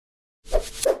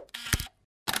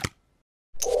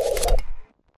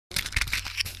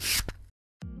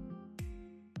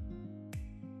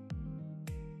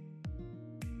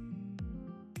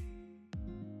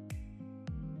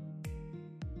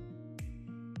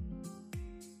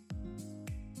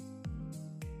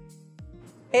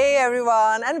Hey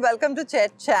everyone, and welcome to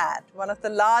ChetChat, one of the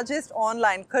largest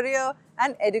online career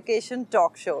and education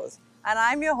talk shows. And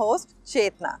I'm your host,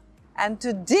 Chetna. And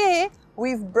today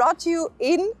we've brought you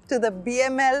in to the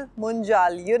BML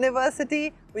Munjal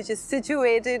University, which is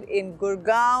situated in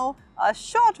Gurgaon, a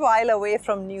short while away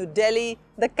from New Delhi,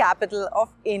 the capital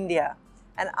of India.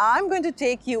 And I'm going to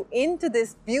take you into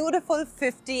this beautiful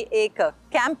 50-acre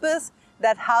campus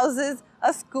that houses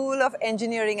a School of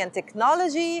Engineering and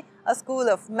Technology, a School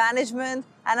of Management,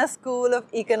 and a School of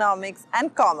Economics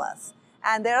and Commerce.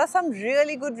 And there are some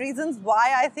really good reasons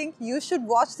why I think you should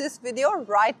watch this video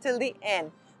right till the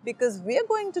end, because we're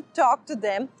going to talk to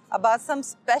them about some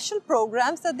special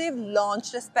programs that they've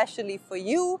launched especially for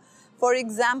you. For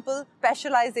example,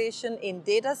 specialization in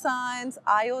data science,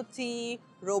 IoT,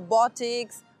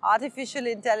 robotics, artificial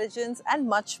intelligence, and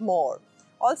much more.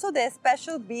 Also, there's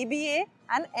special BBA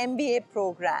and MBA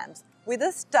programs with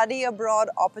a study abroad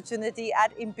opportunity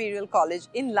at Imperial College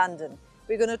in London.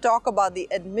 We're going to talk about the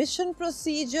admission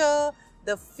procedure,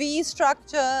 the fee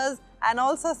structures, and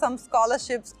also some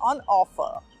scholarships on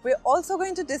offer. We're also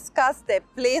going to discuss their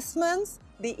placements,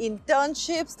 the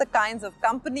internships, the kinds of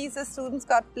companies the students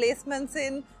got placements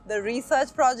in, the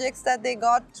research projects that they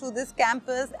got through this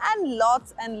campus,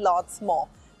 and lots more.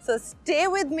 So stay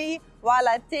with me while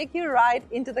I take you right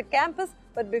into the campus.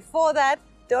 But before that,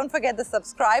 don't forget the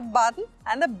subscribe button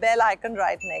and the bell icon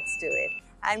right next to it.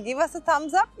 And give us a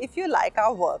thumbs up if you like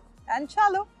our work. And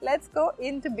chalo, let's go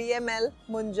into BML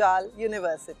Munjal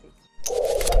University.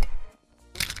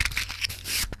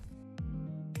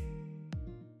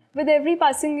 With every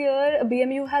passing year,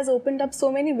 BMU has opened up so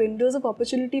many windows of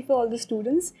opportunity for all the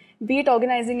students, be it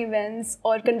organizing events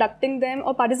or conducting them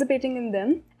or participating in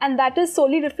them. And that is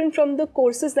solely different from the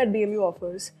courses that BMU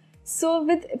offers. So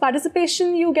with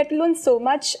participation, you get to learn so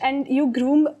much and you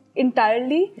groom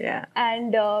entirely. Yeah.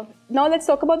 And now let's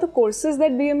talk about the courses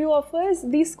that BMU offers.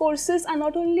 These courses are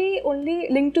not only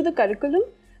linked to the curriculum,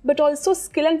 but also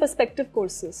skill and perspective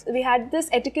courses. We had this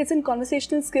Etiquettes and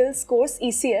Conversational Skills course,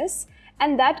 ECS,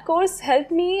 and that course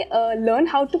helped me learn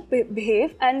how to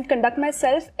behave and conduct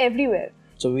myself everywhere.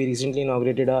 So we recently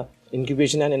inaugurated a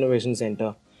Incubation and Innovation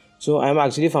Center. So I'm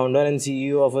actually founder and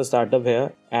CEO of a startup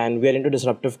here, and we are into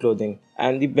disruptive clothing.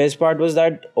 And the best part was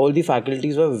that all the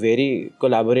faculties were very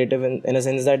collaborative in a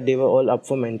sense that they were all up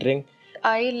for mentoring.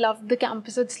 I love the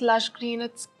campus. It's lush green,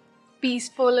 it's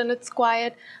peaceful and it's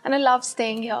quiet, and I love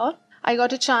staying here. I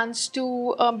got a chance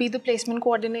to be the placement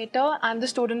coordinator and the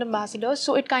student ambassador.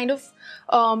 So it kind of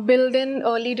built in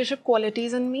leadership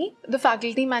qualities in me. The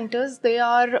faculty mentors, they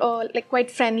are quite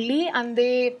friendly, and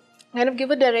they kind of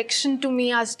give a direction to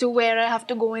me as to where I have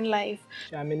to go in life.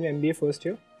 I'm in MBA first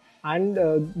year, and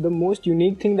the most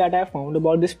unique thing that I found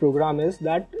about this program is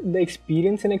that the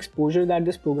experience and exposure that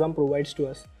this program provides to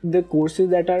us. The courses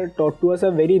that are taught to us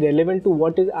are very relevant to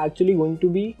what is actually going to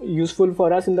be useful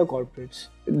for us in the corporates.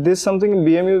 There's something in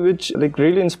BMU which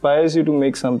really inspires you to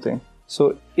make something.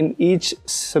 So in each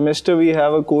semester we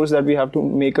have a course that we have to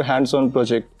make a hands-on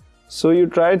project. So you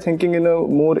try thinking in a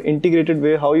more integrated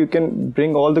way how you can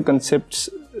bring all the concepts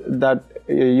that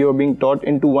you're being taught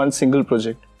into one single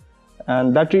project.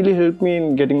 And that really helped me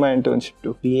in getting my internship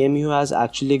too. BMU has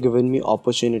actually given me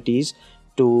opportunities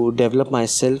to develop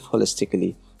myself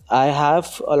holistically. I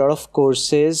have a lot of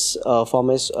courses for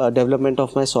my development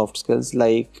of my soft skills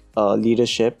like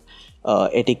leadership,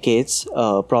 etiquettes,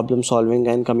 problem solving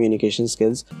and communication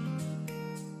skills.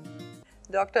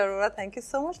 Dr. Arora, thank you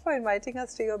so much for inviting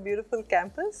us to your beautiful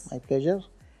campus. My pleasure.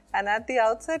 And at the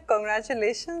outset,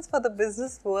 congratulations for the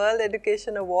Business World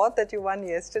Education Award that you won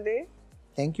yesterday.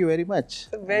 Thank you very much.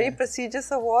 It's a very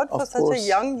prestigious award for such a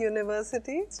young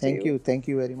university. Thank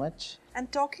you very much. And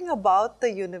talking about the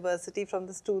university from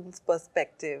the student's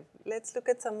perspective, let's look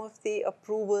at some of the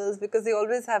approvals, because they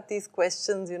always have these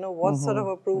questions, what sort of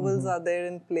approvals are there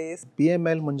in place?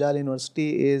 BML Munjal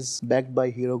University is backed by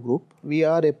Hero Group. We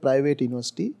are a private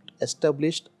university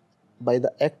established by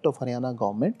the Act of Haryana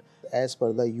government as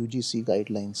per the UGC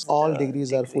guidelines. All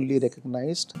degrees are fully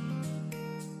recognized.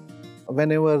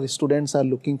 Whenever students are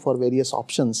looking for various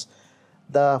options,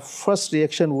 the first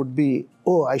reaction would be,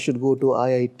 oh, I should go to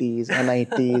IITs,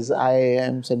 NITs,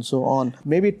 IIMs and so on.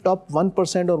 Maybe top 1%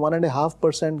 or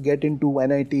 1.5% get into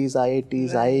NITs,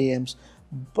 IITs, IIMs,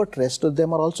 but rest of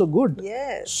them are also good.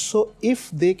 Yes. So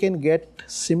if they can get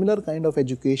similar kind of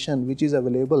education which is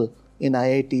available in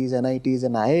IITs, NITs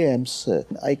and IIMs,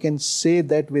 I can say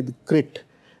that with grit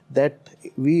that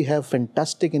we have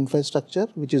fantastic infrastructure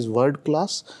which is world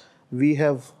class. We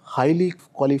have highly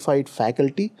qualified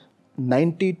faculty,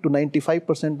 90 to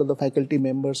 95% of the faculty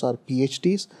members are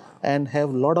PhDs and have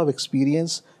a lot of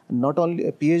experience. Not only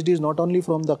PhDs, not only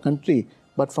from the country,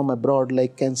 but from abroad,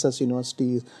 like Kansas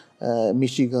University,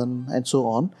 Michigan, and so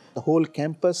on. The whole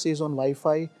campus is on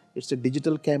Wi-Fi. It's a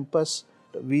digital campus.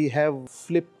 We have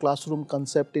flipped classroom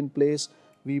concept in place.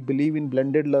 We believe in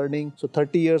blended learning. So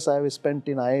 30 years I have spent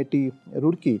in IIT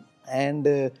Roorkee,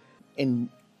 and in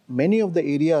many of the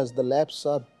areas, the labs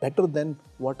are better than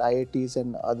what IITs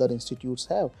and other institutes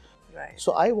have. Right.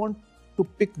 So I want to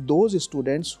pick those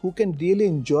students who can really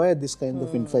enjoy this kind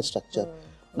of infrastructure.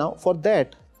 Now, for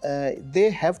that, they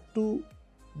have to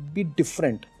be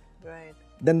different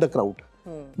than the crowd.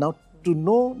 Now, to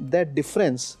know that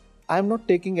difference, I am not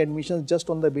taking admissions just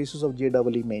on the basis of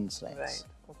JEE mains ranks.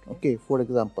 Okay, for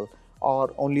example,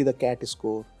 or only the CAT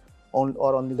score,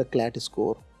 or only the CLAT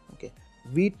score. Okay,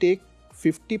 we take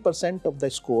 50% of the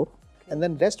score, and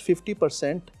then rest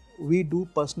 50% we do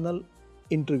personal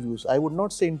interviews. I would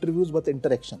not say interviews, but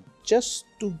interaction, just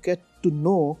to get to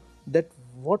know that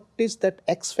what is that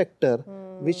X factor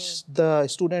which the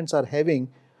students are having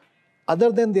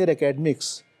other than their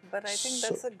academics. But I think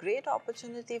that's a great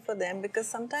opportunity for them, because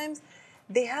sometimes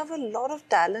they have a lot of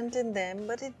talent in them,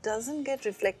 but it doesn't get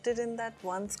reflected in that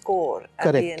one score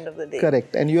at the end of the day.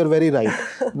 Correct, and you are very right.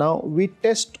 Now, we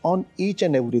test on each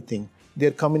and everything,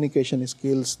 their communication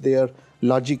skills, their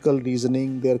logical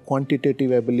reasoning, their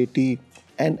quantitative ability,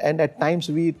 and at times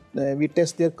we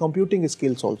test their computing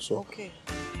skills also. Okay.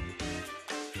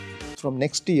 From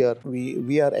next year,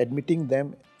 we are admitting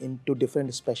them into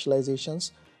different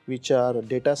specializations, which are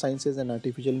data sciences and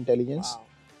artificial intelligence,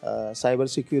 cyber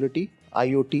security,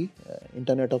 IoT,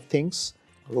 Internet of Things,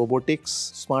 robotics,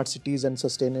 smart cities and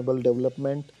sustainable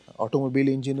development, automobile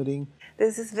engineering.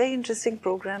 There's this very interesting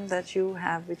program that you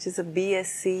have, which is a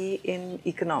BSc in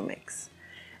economics.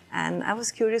 And I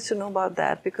was curious to know about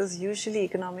that, because usually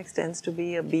economics tends to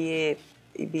be a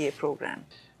BA program.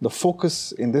 The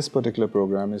focus in this particular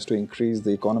program is to increase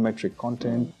the econometric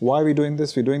content. Why are we doing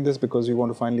this? We're doing this because we want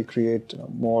to finally create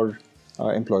more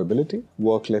employability,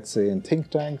 work, let's say, in think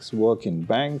tanks, work in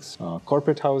banks,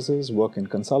 corporate houses, work in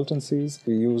consultancies.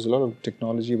 We use a lot of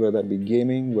technology, whether that be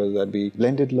gaming, whether that be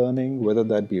blended learning, whether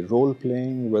that be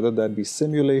role-playing, whether that be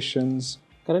simulations.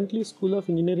 Currently, School of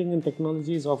Engineering and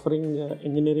Technology is offering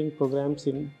engineering programs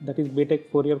that is BTech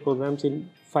 4-year programs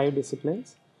in 5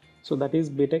 disciplines. So that is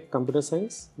BTech Computer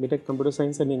Science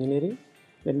and Engineering,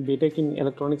 then BTech in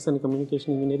Electronics and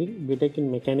Communication Engineering, BTech in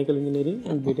Mechanical Engineering,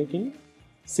 and BTech in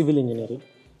Civil Engineering.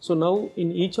 So now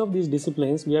in each of these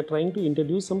disciplines, we are trying to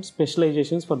introduce some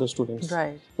specializations for the students.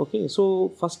 Right. Okay, so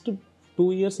first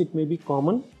 2 years it may be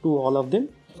common to all of them.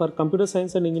 For computer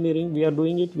science and engineering, we are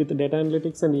doing it with data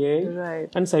analytics and AI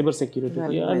and cyber security.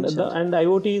 And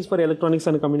IoT is for electronics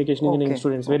and communication engineering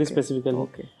students, very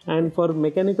specifically. And for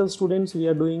mechanical students, we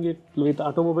are doing it with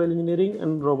automobile engineering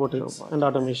and robotics and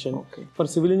automation. For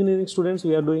civil engineering students,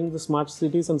 we are doing the smart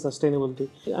cities and sustainability,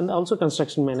 and also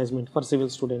construction management for civil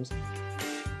students.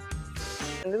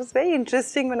 And it was very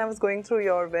interesting when I was going through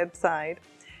your website,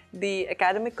 the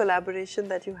academic collaboration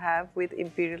that you have with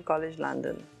Imperial College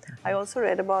London. I also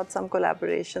read about some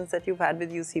collaborations that you've had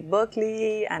with UC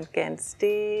Berkeley and Kent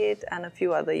State and a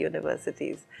few other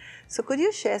universities. So could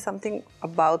you share something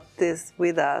about this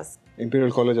with us?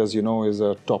 Imperial College, as you know, is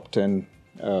a top 10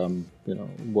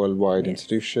 worldwide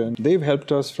institution. They've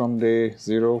helped us from day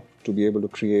zero to be able to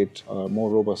create a more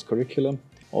robust curriculum.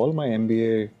 All my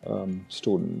MBA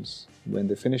students, when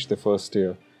they finish their first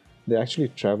year, they actually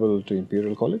travel to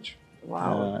Imperial College.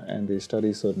 And they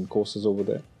study certain courses over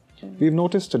there. We've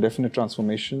noticed a definite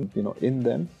transformation, in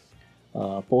them.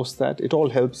 Post that, it all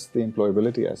helps the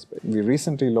employability aspect. We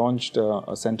recently launched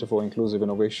a Center for Inclusive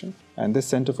Innovation, and this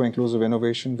Center for Inclusive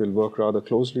Innovation will work rather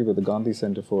closely with the Gandhi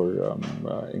Center for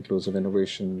Inclusive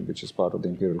Innovation, which is part of the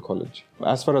Imperial College.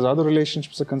 As far as other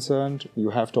relationships are concerned, you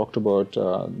have talked about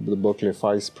the Berkeley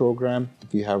FICE program.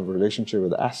 We have a relationship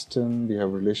with Aston. We have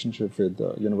a relationship with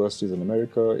universities in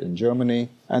America, in Germany.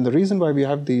 And the reason why we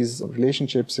have these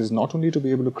relationships is not only to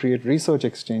be able to create research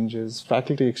exchanges,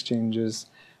 faculty exchanges,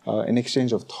 an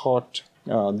exchange of thought,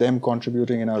 them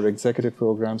contributing in our executive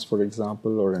programs, for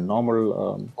example, or in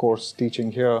normal course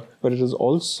teaching here, but it is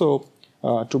also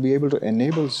to be able to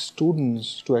enable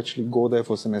students to actually go there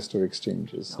for semester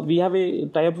exchanges. We have a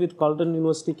tie-up with Carleton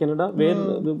University, Canada, where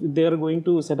they are going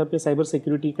to set up a cyber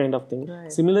security kind of thing.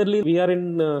 Similarly, we are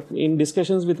in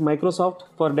discussions with Microsoft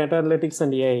for data analytics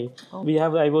and AI. We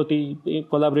have IoT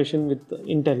collaboration with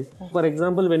Intel. For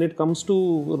example, when it comes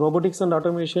to robotics and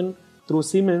automation, through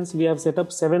Siemens, we have set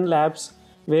up 7 labs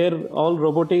where all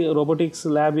robotics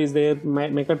lab is there,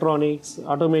 mechatronics,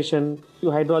 automation,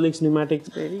 hydraulics, pneumatics.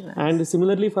 Very nice. And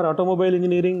similarly for automobile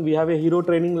engineering, we have a hero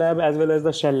training lab as well as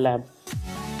the shell lab.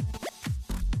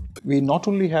 We not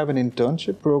only have an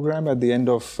internship program at the end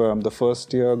of the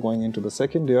first year going into the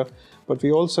second year, but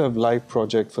we also have live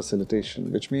project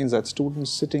facilitation, which means that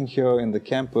students sitting here in the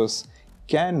campus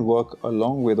can work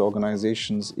along with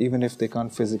organizations even if they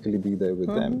can't physically be there with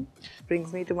them.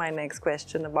 Brings me to my next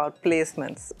question about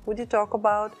placements. Would you talk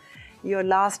about your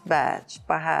last batch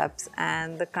perhaps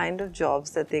and the kind of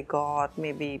jobs that they got,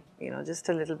 maybe just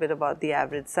a little bit about the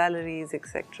average salaries,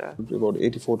 etc. About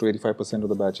 84 to 85% of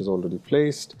the batch is already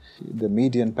placed. The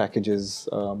median packages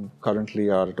currently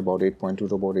are at about 8.2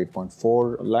 to about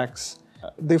 8.4 lakhs.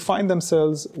 They find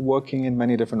themselves working in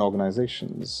many different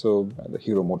organizations. So the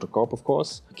Hero Motor Corp, of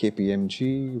course,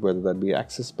 KPMG, whether that be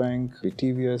Axis Bank, be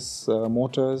TVS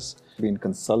Motors, be in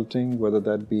consulting, whether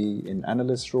that be in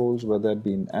analyst roles, whether that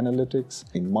be in analytics,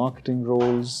 in marketing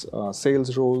roles,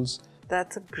 sales roles.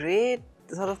 That's a great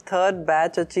sort of third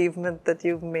batch achievement that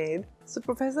you've made. So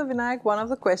Professor Vinayak, one of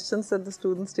the questions that the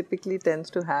students typically tends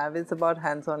to have is about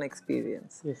hands-on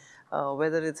experience. Yes.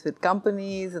 Whether it's with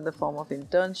companies in the form of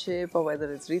internship or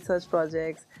whether it's research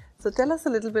projects. So tell us a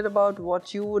little bit about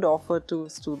what you would offer to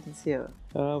students here.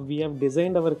 We have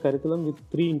designed our curriculum with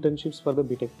 3 internships for the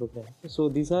BTech program. So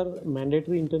these are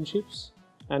mandatory internships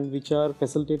and which are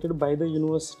facilitated by the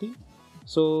university.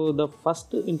 So the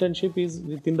first internship is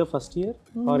within the first year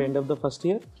or end of the first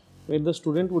year, where the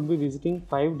student would be visiting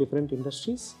 5 different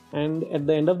industries. And at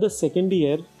the end of the second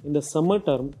year, in the summer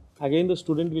term, again the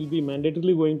student will be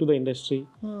mandatorily going to the industry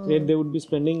where they would be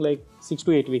spending like 6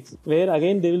 to 8 weeks, where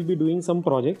again they will be doing some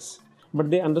projects,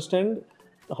 but they understand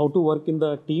how to work in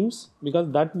the teams,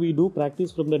 because that we do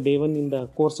practice from the day one in the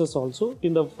courses also.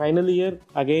 In the final year,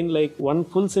 again like one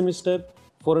full semester,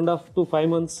 4.5 to 5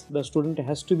 months, the student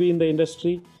has to be in the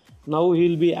industry. Now he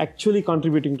will be actually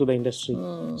contributing to the industry.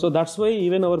 So that's why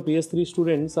even our PS3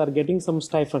 students are getting some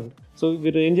stipend. So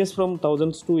it ranges from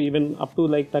thousands to even up to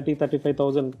like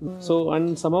 35,000. So,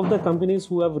 and some of the companies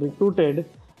who have recruited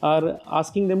are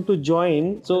asking them to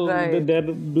join. So they're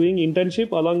doing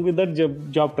internship along with that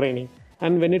job training.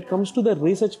 And when it comes to the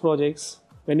research projects,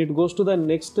 when it goes to the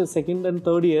next second and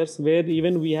third years, where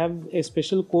even we have a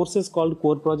special courses called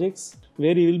core projects,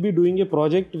 where you will be doing a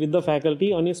project with the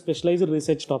faculty on a specialized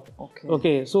research topic.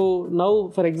 Okay. So now,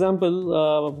 for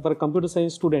example, for computer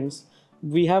science students,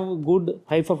 we have good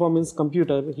high performance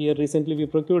computer here. Recently we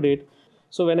procured it.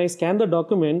 So when I scan the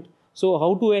document, so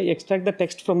how do I extract the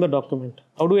text from the document?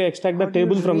 How do I extract the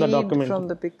table from the document? From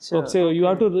the picture. Okay, you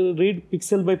have to read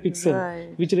pixel by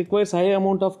pixel, which requires high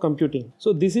amount of computing.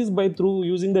 So this is by through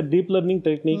using the deep learning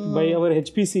technique by our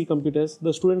HPC computers.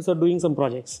 The students are doing some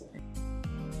projects.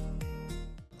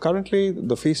 Currently,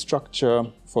 the fee structure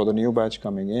for the new batch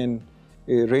coming in,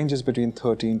 it ranges between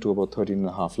 13 to about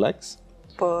 13.5 lakhs.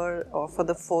 For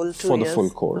the full 2 years? For the full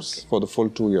course, for the full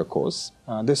 2-year course.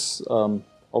 This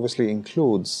obviously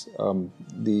includes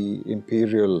the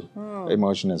imperial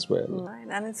immersion as well. Right.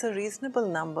 And it's a reasonable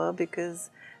number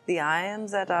because the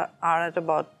IIMs that are at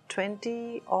about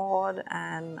 20 odd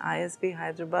and ISB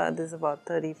Hyderabad is about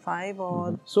 35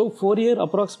 odd. So 4 year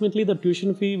approximately the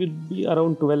tuition fee will be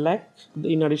around 12 lakh.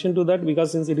 In addition to that,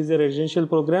 because since it is a residential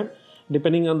program,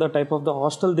 depending on the type of the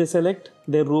hostel they select,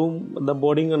 their room, the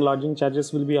boarding and lodging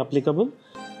charges will be applicable.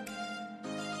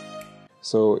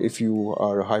 So if you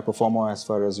are a high performer as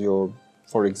far as your,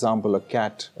 for example, a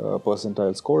CAT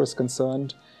percentile score is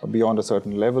concerned, beyond a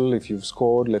certain level, if you've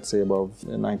scored, let's say above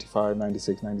 95,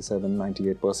 96, 97,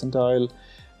 98 percentile,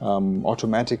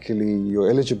 automatically you're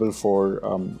eligible for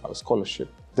a scholarship.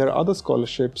 There are other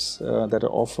scholarships that are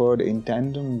offered in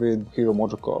tandem with Hero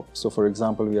Motor Corp. So for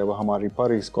example, we have a Hamari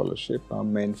Pari scholarship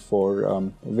meant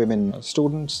for women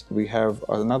students. We have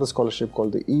another scholarship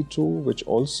called the E2, which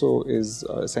also is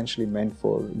essentially meant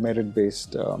for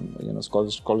merit-based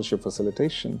scholarship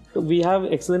facilitation. We have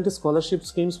excellent scholarship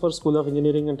schemes for School of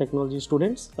Engineering and Technology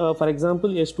students. For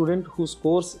example, a student who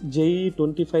scores JEE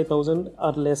 25,000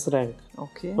 or less rank.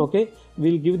 Okay.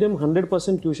 We'll give them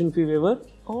 100% tuition fee waiver,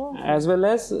 as well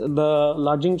as the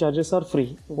lodging charges are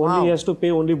free. Only he has to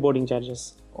pay only boarding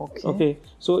charges. Okay.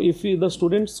 So if the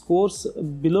student scores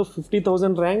below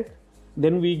 50,000 rank,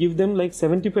 then we give them like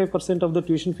 75% of the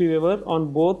tuition fee waiver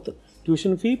on both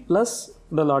tuition fee plus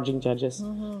the lodging charges.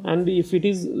 And if it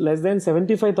is less than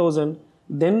 75,000,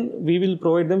 then we will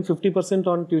provide them 50%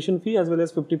 on tuition fee as well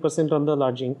as 50% on the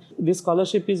lodging. This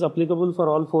scholarship is applicable for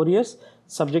all 4 years,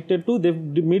 subjected to they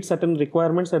meet certain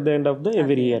requirements at the end of the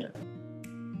every year.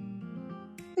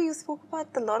 you spoke about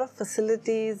a lot of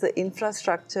facilities, the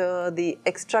infrastructure, the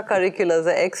extracurriculars,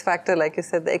 the X factor, like you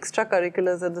said, the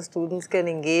extracurriculars that the students can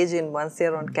engage in once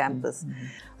they're on campus.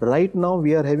 Right now,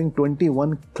 we are having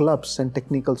 21 clubs and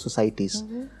technical societies.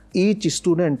 Each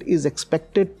student is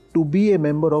expected to be a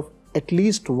member of at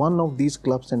least one of these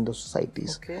clubs and the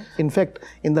societies. In fact,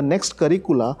 in the next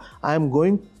curricula, I am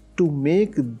going to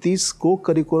make these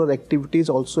co-curricular activities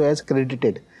also as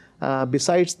credited.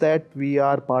 Besides that, we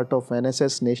are part of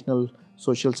NSS, National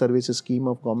Social Services Scheme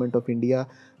of Government of India.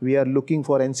 We are looking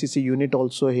for NCC unit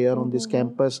also here on this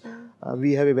campus.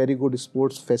 We have a very good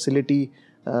sports facility.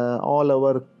 All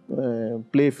our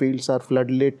play fields are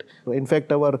floodlit. In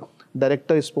fact, our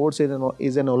director of sports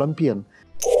is an Olympian.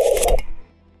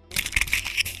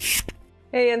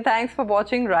 Hey, and thanks for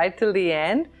watching right till the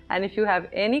end. And if you have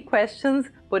any questions,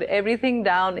 put everything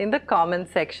down in the comment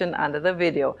section under the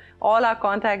video. All our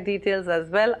contact details as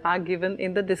well are given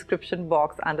in the description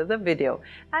box under the video.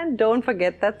 And don't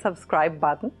forget that subscribe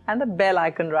button and the bell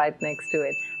icon right next to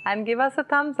it. And give us a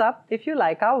thumbs up if you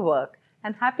like our work.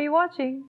 And happy watching!